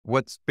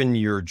What's been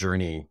your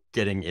journey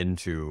getting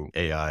into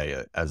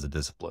AI as a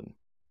discipline?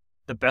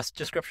 The best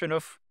description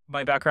of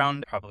my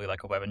background, probably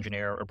like a web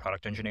engineer or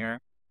product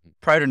engineer.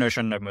 Prior to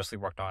Notion, I've mostly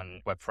worked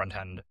on web front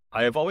end.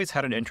 I have always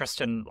had an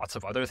interest in lots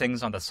of other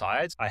things on the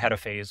sides. I had a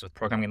phase with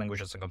programming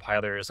languages and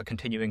compilers, a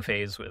continuing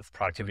phase with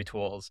productivity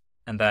tools.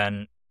 And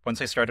then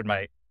once I started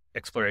my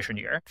exploration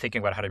year, thinking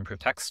about how to improve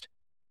text,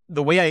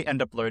 the way I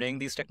end up learning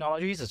these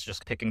technologies is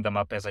just picking them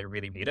up as I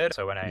really need it.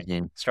 So when I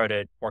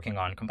started working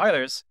on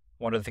compilers,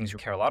 one of the things you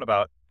care a lot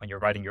about when you're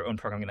writing your own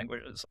programming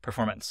language is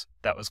performance.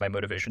 That was my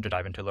motivation to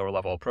dive into lower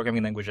level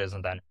programming languages.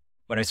 And then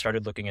when I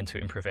started looking into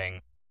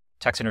improving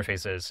text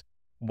interfaces,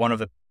 one of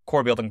the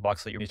core building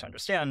blocks that you need to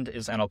understand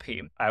is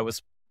NLP. I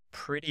was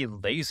pretty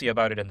lazy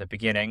about it in the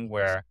beginning,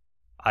 where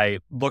I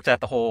looked at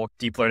the whole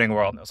deep learning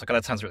world and I was like, oh,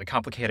 that sounds really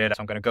complicated.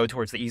 So I'm going to go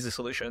towards the easy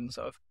solutions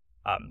of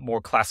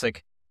more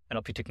classic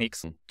NLP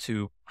techniques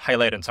to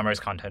highlight and summarize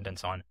content and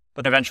so on.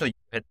 But eventually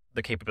hit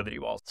the capability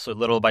wall. So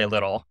little by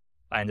little,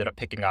 I ended up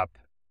picking up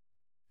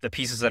the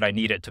pieces that I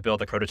needed to build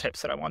the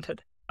prototypes that I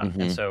wanted.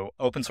 And so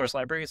open source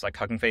libraries like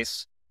Hugging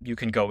Face, you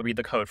can go read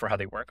the code for how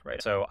they work,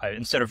 right? So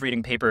instead of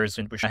reading papers,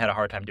 which I had a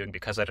hard time doing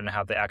because I didn't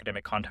have the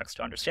academic context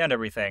to understand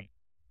everything,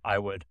 I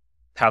would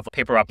have the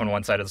paper up on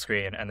one side of the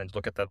screen and then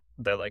look at the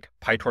like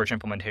PyTorch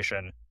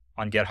implementation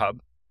on GitHub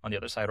on the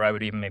other side, or I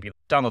would even maybe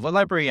download the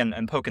library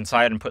and poke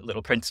inside and put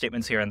little print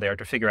statements here and there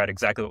to figure out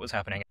exactly what was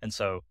happening. And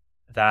so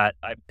that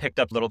I picked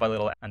up little by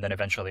little and then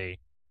eventually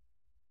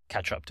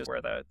catch up to where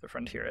the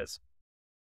frontier is.